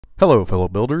Hello fellow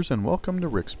builders and welcome to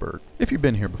Ricksburg. If you've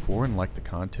been here before and like the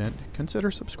content, consider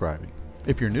subscribing.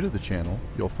 If you're new to the channel,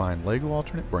 you'll find LEGO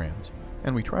alternate brands,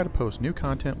 and we try to post new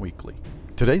content weekly.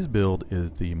 Today's build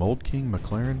is the Mould King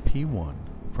McLaren P1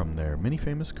 from their Many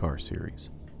Famous Car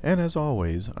series. And as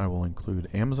always, I will include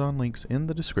Amazon links in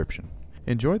the description.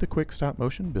 Enjoy the quick stop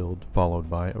motion build followed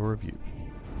by a review.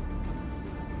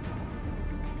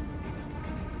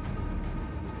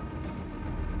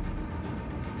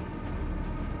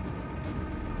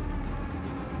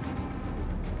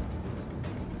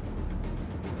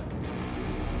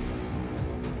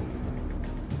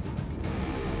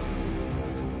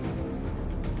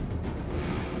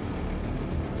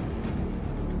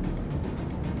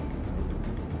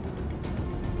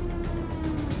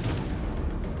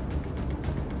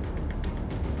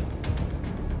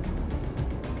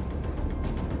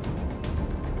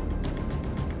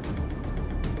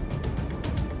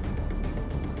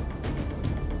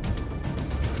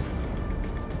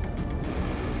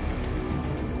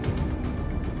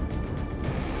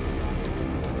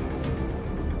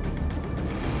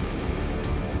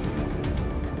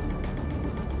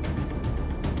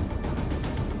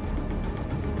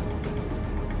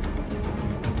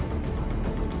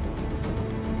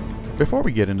 Before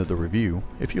we get into the review,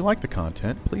 if you like the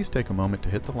content, please take a moment to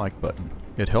hit the like button.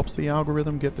 It helps the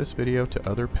algorithm get this video to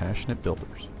other passionate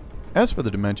builders. As for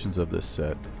the dimensions of this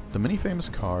set, the Many Famous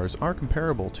Cars are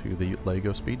comparable to the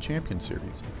LEGO Speed Champion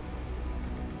series.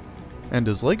 And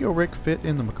does LEGO Rick fit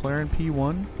in the McLaren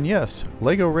P1? Yes,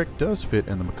 LEGO Rick does fit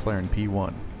in the McLaren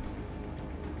P1.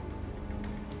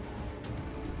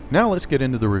 Now let's get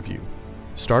into the review,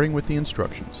 starting with the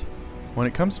instructions. When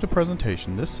it comes to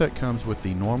presentation, this set comes with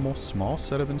the normal small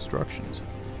set of instructions.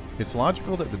 It's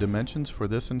logical that the dimensions for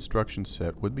this instruction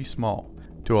set would be small,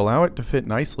 to allow it to fit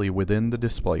nicely within the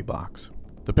display box.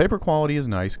 The paper quality is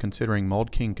nice considering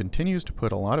Mould King continues to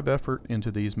put a lot of effort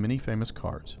into these Many Famous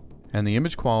Cars, and the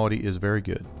image quality is very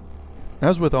good.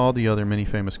 As with all the other Many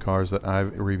Famous Cars that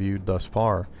I've reviewed thus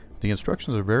far, the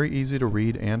instructions are very easy to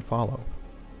read and follow.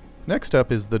 Next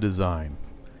up is the design.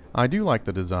 I do like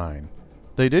the design.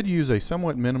 They did use a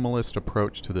somewhat minimalist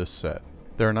approach to this set.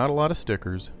 There are not a lot of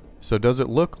stickers, so does it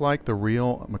look like the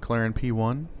real McLaren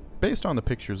P1? Based on the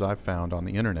pictures I've found on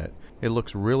the internet, it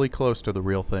looks really close to the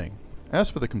real thing. As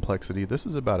for the complexity, this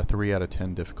is about a 3 out of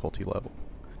 10 difficulty level,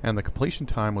 and the completion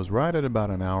time was right at about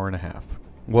an hour and a half.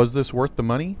 Was this worth the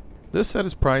money? This set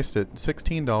is priced at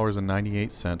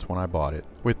 $16.98 when I bought it,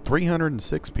 with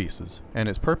 306 pieces, and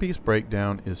its per piece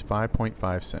breakdown is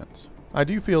 5.5 cents. I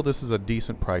do feel this is a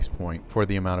decent price point for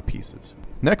the amount of pieces.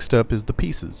 Next up is the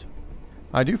pieces.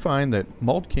 I do find that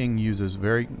Mould King uses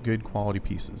very good quality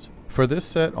pieces. For this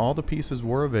set, all the pieces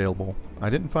were available. I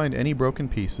didn't find any broken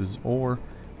pieces or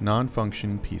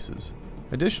non-function pieces.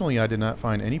 Additionally, I did not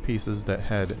find any pieces that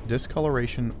had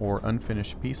discoloration or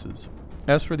unfinished pieces.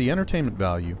 As for the entertainment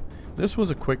value, this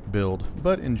was a quick build,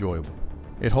 but enjoyable.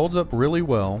 It holds up really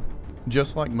well,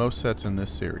 just like most sets in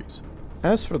this series.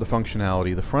 As for the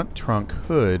functionality, the front trunk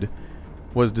hood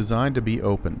was designed to be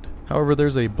opened. However,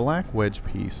 there's a black wedge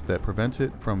piece that prevents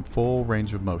it from full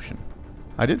range of motion.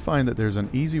 I did find that there's an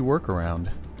easy workaround.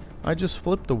 I just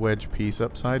flipped the wedge piece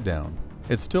upside down.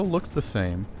 It still looks the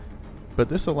same, but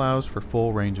this allows for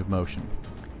full range of motion.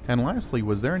 And lastly,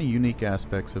 was there any unique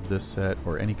aspects of this set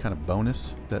or any kind of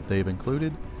bonus that they've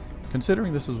included?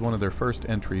 Considering this was one of their first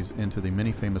entries into the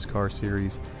Many Famous Car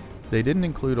series, they didn't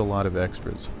include a lot of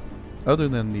extras, other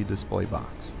than the display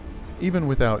box. Even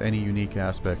without any unique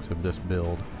aspects of this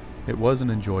build, it was an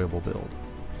enjoyable build.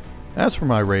 As for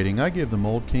my rating, I give the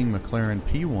Mould King McLaren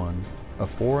P1 a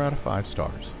 4 out of 5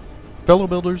 stars. Fellow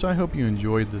builders, I hope you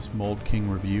enjoyed this Mould King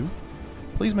review.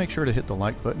 Please make sure to hit the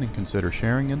like button and consider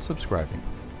sharing and subscribing.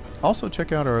 Also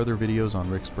check out our other videos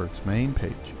on Ricksburg's main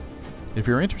page. If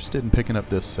you're interested in picking up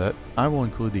this set, I will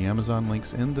include the Amazon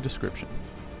links in the description.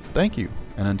 Thank you,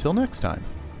 and until next time,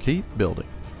 keep building.